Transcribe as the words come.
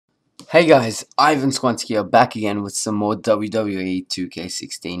Hey guys, Ivan Quantic here, back again with some more WWE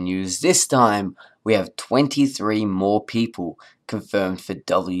 2K16 news. This time, we have 23 more people confirmed for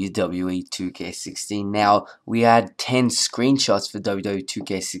WWE 2K16. Now, we had 10 screenshots for WWE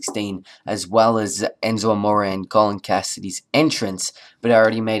 2K16, as well as Enzo Amore and Colin Cassidy's entrance, but I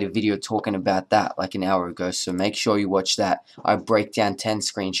already made a video talking about that like an hour ago, so make sure you watch that. I break down 10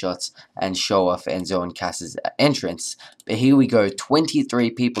 screenshots and show off Enzo and Cass's entrance. But here we go, 23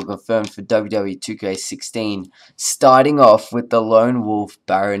 people confirmed for WWE 2K16, starting off with the Lone Wolf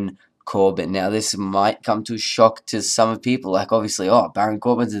Baron Corbin. Now, this might come to a shock to some people, like, obviously, oh, Baron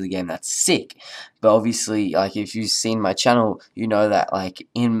Corbin's in the game, that's sick. But obviously, like, if you've seen my channel, you know that, like,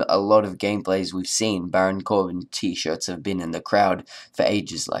 in a lot of gameplays we've seen, Baron Corbin t-shirts have been in the crowd for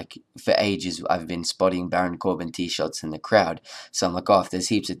ages. Like, for ages, I've been spotting Baron Corbin t-shirts in the crowd. So I'm like, oh, if there's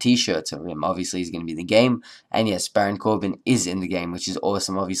heaps of t-shirts of him, obviously he's going to be in the game. And yes, Baron Corbin is in the game, which is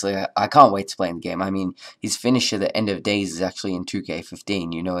awesome. Obviously, I can't wait to play in the game. I mean, his finish at the end of days is actually in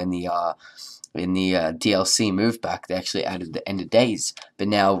 2K15, you know, in the DLC move pack, they actually added the end of days. But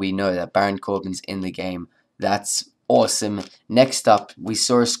now we know that Baron Corbin's in the game. That's awesome. Next up, we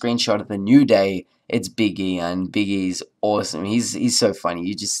saw a screenshot of the New Day. It's Big E, and Big E's awesome. He's so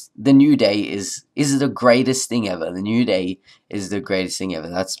funny. The New Day is the greatest thing ever. The New Day is the greatest thing ever.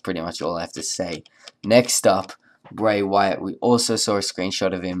 That's pretty much all I have to say. Next up, Bray Wyatt. We also saw a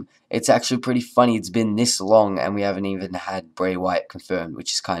screenshot of him. It's actually pretty funny. It's been this long and we haven't even had Bray Wyatt confirmed,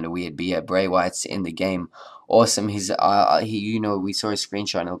 which is kind of weird. But yeah, Bray Wyatt's in the game. Awesome. We saw a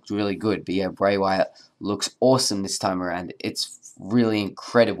screenshot and it looked really good. But yeah, Bray Wyatt looks awesome this time around. It's really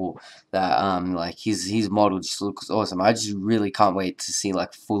incredible that like his model just looks awesome. I just really can't wait to see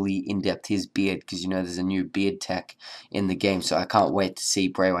like fully in-depth his beard, because you know there's a new beard tech in the game, so I can't wait to see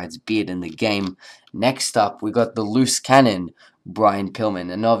Bray Wyatt's beard in the game. Next up, we got the loose cannon, Brian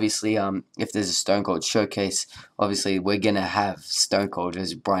Pillman, and obviously if there's a Stone Cold showcase, obviously we're gonna have Stone Cold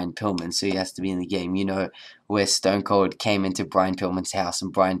as Brian Pillman, so he has to be in the game. You know, where Stone Cold came into Brian Pillman's house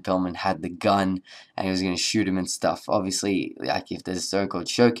and Brian Pillman had the gun and he was gonna shoot him and stuff. Obviously, like if there's a Stone Cold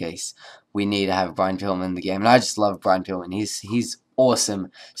showcase, we need to have Brian Pillman in the game, and I just love Brian Pillman. He's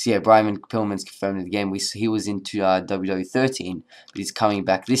awesome. So yeah, Brian Pillman's confirmed in the game. He was into WWE 13, but he's coming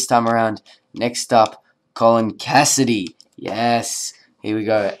back this time around. Next up, Colin Cassidy. Yes, here we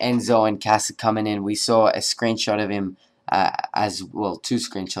go. Enzo and Cass coming in. We saw a screenshot of him, as well, two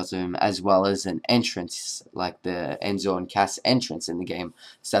screenshots of him, as well as an entrance, like the Enzo and Cass entrance in the game.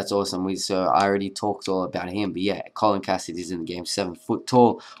 So that's awesome. I already talked all about him, but yeah, Colin Cassidy's in the game, 7 foot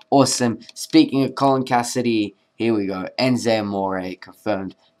tall, awesome. Speaking of Colin Cassidy, here we go. Enzo Amore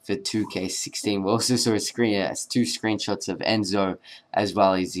confirmed for 2K16. We also saw two screenshots of Enzo, as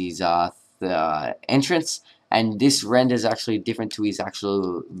well as his the entrance. And this render is actually different to his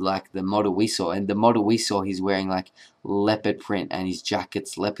actual, like, the model we saw. And the model we saw, he's wearing, like, leopard print, and his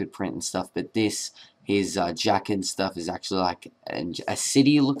jacket's leopard print and stuff. But his jacket and stuff is actually, like, a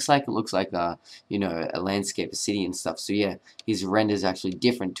city, it looks like. It looks like, you know, a landscape, a city and stuff. So, yeah, his render is actually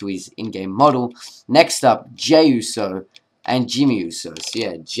different to his in-game model. Next up, Jey Uso and Jimmy Uso. So,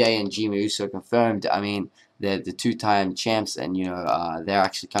 yeah, Jey and Jimmy Uso confirmed. I mean, they're the two-time champs, and, you know, they're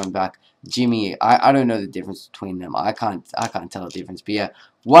actually coming back. Jimmy, I don't know the difference between them. I can't tell the difference. But yeah,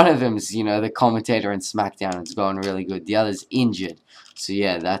 one of them is, you know, the commentator on SmackDown. It's going really good. The other's injured. So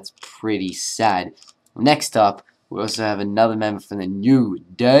yeah, that's pretty sad. Next up, we also have another member from the New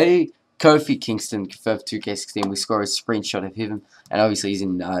Day, Kofi Kingston, confirmed 2K16. We score a screenshot of him, and obviously he's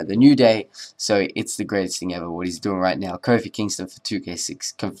in the New Day, so it's the greatest thing ever what he's doing right now. Kofi Kingston for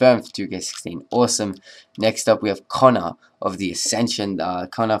 2K6, confirmed for 2K16, awesome. Next up, we have Connor of the Ascension.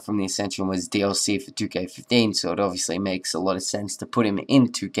 Connor from the Ascension was DLC for 2K15, so it obviously makes a lot of sense to put him in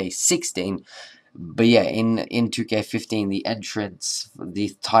 2K16. But yeah, in 2K15, the entrance,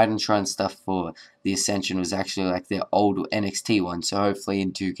 the Titantron stuff for the Ascension was actually like their old NXT one. So hopefully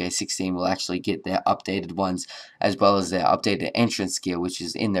in 2K16 we'll actually get their updated ones, as well as their updated entrance gear, which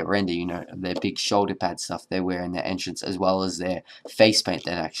is in their render. You know, their big shoulder pad stuff they wear in their entrance, as well as their face paint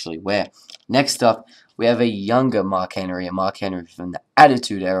they actually wear. Next up, we have a younger Mark Henry from the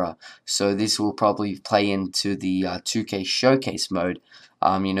Attitude Era. So this will probably play into the 2K Showcase mode.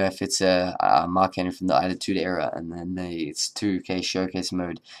 You know, if it's a Mark Henry from the Attitude Era, and then it's 2K Showcase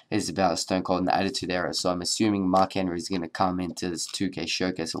mode is about Stone Cold in the Attitude Era. So I'm assuming Mark Henry is going to come into this 2K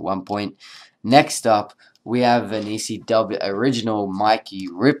Showcase at one point. Next up, we have an ECW original Mikey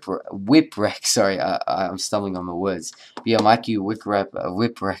Whipwreck. Sorry, I'm stumbling on my words. But yeah, Mikey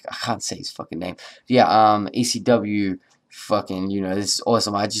Whipwreck. I can't say his fucking name. But yeah, ECW fucking, you know, this is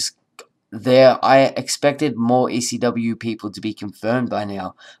awesome. I expected more ECW people to be confirmed by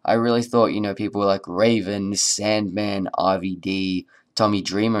now. I really thought, people like Raven, Sandman, RVD, Tommy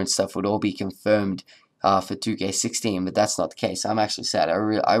Dreamer and stuff would all be confirmed for 2K16, but that's not the case. I'm actually sad.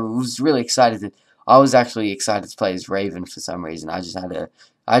 I was really excited I was actually excited to play as Raven for some reason. I just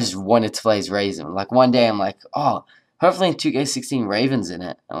wanted to play as Raven. Like one day I'm like, oh, hopefully in 2K16 Raven's in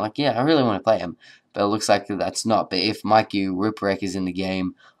it. I'm like, yeah, I really want to play him. But it looks like that's not. But if Mikey Ripwreck is in the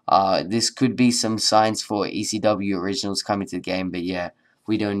game, this could be some signs for ECW originals coming to the game, but yeah,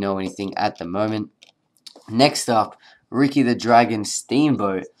 we don't know anything at the moment. Next up, Ricky the Dragon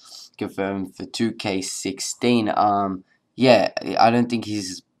Steamboat confirmed for 2K16. Yeah, I don't think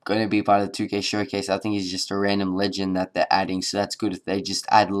he's going to be part of the 2K showcase. I think he's just a random legend that they're adding, so that's good if they just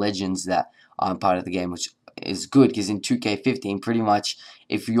add legends that aren't part of the game, which is good because in 2K15, pretty much,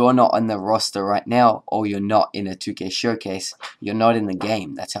 if you're not on the roster right now or you're not in a 2K showcase, you're not in the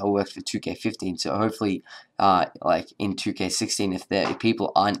game. That's how it works for 2K15. So hopefully, like in 2K16, if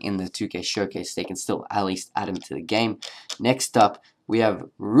people aren't in the 2K showcase, they can still at least add them to the game. Next up, we have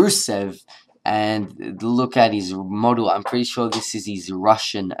Rusev. And look at his model. I'm pretty sure this is his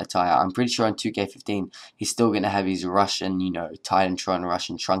Russian attire. I'm pretty sure on 2K15 he's still going to have his Russian, Titantron,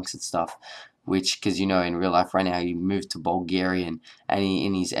 Russian trunks and stuff. Which, because, in real life right now, he moved to Bulgarian, and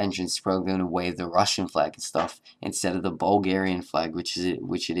in his entrance, he's probably going to wave the Russian flag and stuff instead of the Bulgarian flag, which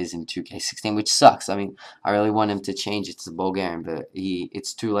it is in 2K16, which sucks. I mean, I really want him to change it to Bulgarian, but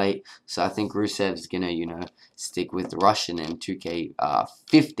it's too late. So I think Rusev's going to, stick with Russian in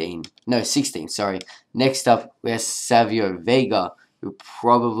 2K15. No, 16, sorry. Next up, we have Savio Vega, who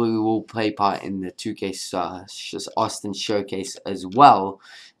probably will play part in the 2K Austin Showcase as well.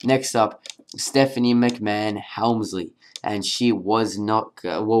 Next up, Stephanie McMahon Helmsley, and she was not.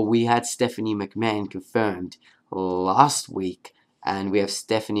 Well, we had Stephanie McMahon confirmed last week, and we have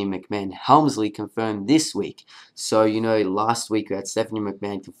Stephanie McMahon Helmsley confirmed this week. So last week we had Stephanie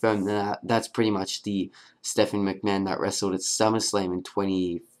McMahon confirmed. That's pretty much the Stephanie McMahon that wrestled at SummerSlam in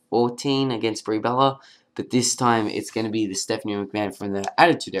 2014 against Brie Bella. But this time it's going to be the Stephanie McMahon from the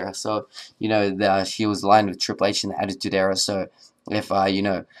Attitude Era. So she was aligned with Triple H in the Attitude Era. So if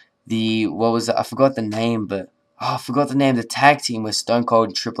what was it? I forgot the name, but I forgot the name. The tag team was Stone Cold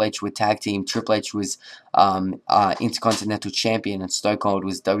and Triple H were tag team. Triple H was Intercontinental Champion and Stone Cold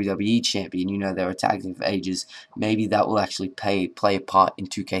was WWE Champion. They were tag team for ages. Maybe that will actually play a part in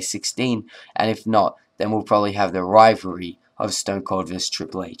 2K16, and if not, then we'll probably have the rivalry of Stone Cold vs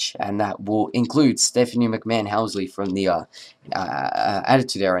Triple H, and that will include Stephanie McMahon Helmsley from the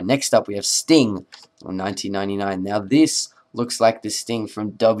Attitude Era. Next up, we have Sting in 1999. Now this looks like the Sting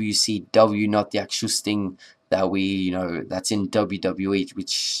from WCW, not the actual Sting that that's in WWE,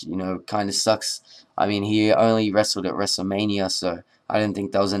 which, kind of sucks. I mean, he only wrestled at WrestleMania, so I don't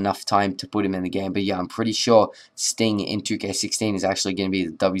think there was enough time to put him in the game. But yeah, I'm pretty sure Sting in 2K16 is actually going to be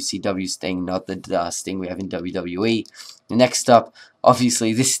the WCW Sting, not the Sting we have in WWE. Next up,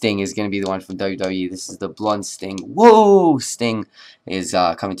 obviously, this Sting is going to be the one from WWE. This is the blonde Sting. Whoa! Sting is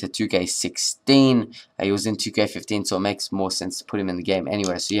coming to 2K16. He was in 2K15, so it makes more sense to put him in the game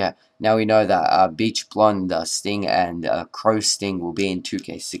anyway. So yeah, now we know that Beach Blonde Sting and Crow Sting will be in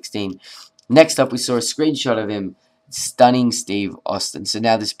 2K16. Next up, we saw a screenshot of him stunning Steve Austin. So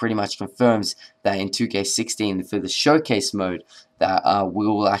now this pretty much confirms that in 2K16 for the showcase mode that we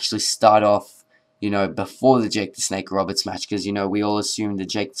will actually start off before the Jake the Snake Roberts match, because, we all assume the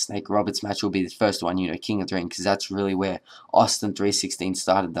Jake the Snake Roberts match will be the first one, King of the Ring, because that's really where Austin 316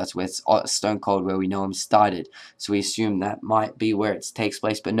 started. That's where Stone Cold, where we know him, started. So we assume that might be where it takes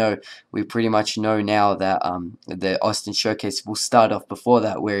place, but no, we pretty much know now that the Austin Showcase will start off before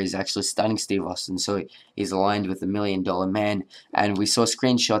that, where he's actually stunning Steve Austin, so he's aligned with the $1 Million Man, and we saw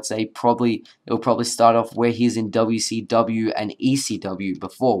screenshots that it'll probably start off where he's in WCW and ECW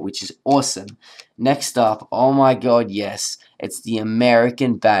before, which is awesome. Next up, oh my god, yes, it's the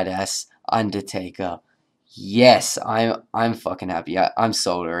American Badass Undertaker. Yes, I'm fucking happy. I'm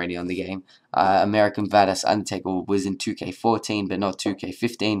sold already on the game. American Badass Undertaker was in 2K14, but not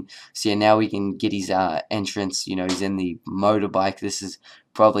 2K15. So yeah, now we can get his entrance. He's in the motorbike. This is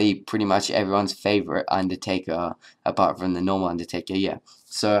probably pretty much everyone's favorite Undertaker, apart from the normal Undertaker. Yeah.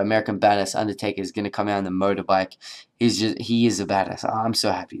 So American Badass Undertaker is gonna come out on the motorbike. He is a badass. I'm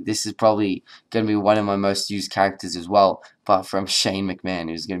so happy. This is probably gonna be one of my most used characters as well, apart from Shane McMahon,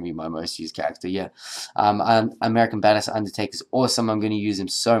 who's gonna be my most used character. Yeah. American Badass Undertaker is awesome. I'm gonna use him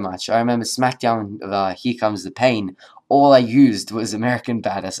so much. I remember SmackDown. Here Comes the Pain all I used was American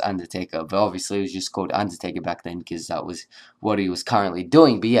Badass Undertaker, but obviously it was just called Undertaker back then because that was what he was currently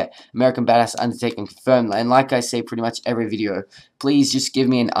doing. But yeah, American Badass Undertaker confirmed, and like I say pretty much every video, please just give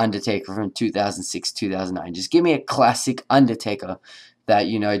me an Undertaker from 2006, 2009. Just give me a classic Undertaker that,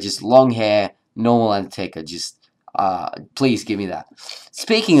 you know, just long hair, normal Undertaker, just please give me that.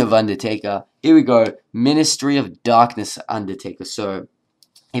 Speaking of Undertaker, here we go, Ministry of Darkness Undertaker. So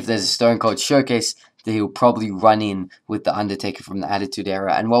if there's a Stone Cold Showcase, that he'll probably run in with the Undertaker from the Attitude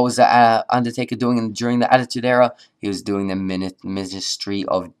Era. And what was the Undertaker doing during the Attitude Era? He was doing the Ministry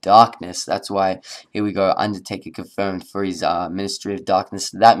of Darkness. That's why, here we go, Undertaker confirmed for his Ministry of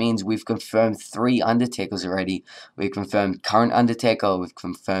Darkness. That means we've confirmed 3 Undertakers already. We've confirmed current Undertaker, we've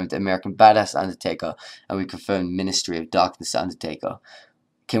confirmed American Badass Undertaker, and we confirmed Ministry of Darkness Undertaker.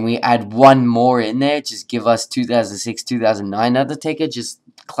 Can we add one more in there? Just give us 2006, 2009 Undertaker. Just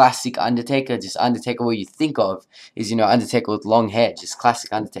classic Undertaker. Just Undertaker what you think of is, you know, Undertaker with long hair. Just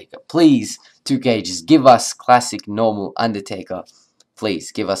classic Undertaker. Please, 2K, just give us classic normal Undertaker.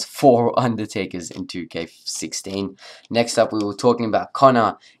 Please, give us 4 Undertakers in 2K16. Next up, we were talking about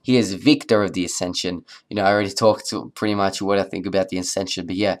Connor. He is Victor of the Ascension. You know, I already talked to pretty much what I think about the Ascension.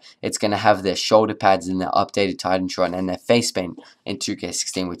 But yeah, it's going to have their shoulder pads and their updated Titantron and their face paint in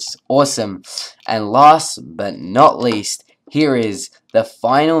 2K16, which is awesome. And last but not least, here is the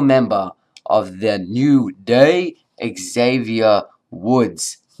final member of the New Day, Xavier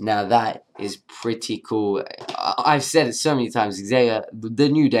Woods. Now that is pretty cool. I've said it so many times. Xavier, the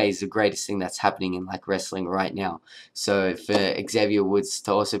New Day is the greatest thing that's happening in like wrestling right now. So for Xavier Woods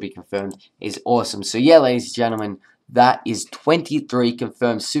to also be confirmed is awesome. So yeah, ladies and gentlemen, that is 23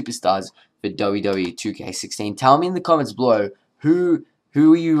 confirmed superstars for WWE 2K16. Tell me in the comments below who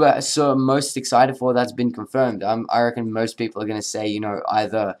are you so most excited for that's been confirmed. I reckon most people are gonna say, you know,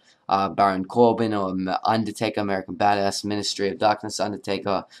 either Baron Corbin or Undertaker, American Badass, Ministry of Darkness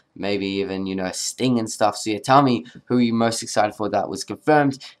Undertaker, maybe even, you know, Sting and stuff. So yeah, tell me who you're most excited for that was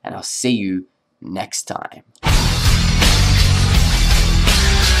confirmed, and I'll see you next time.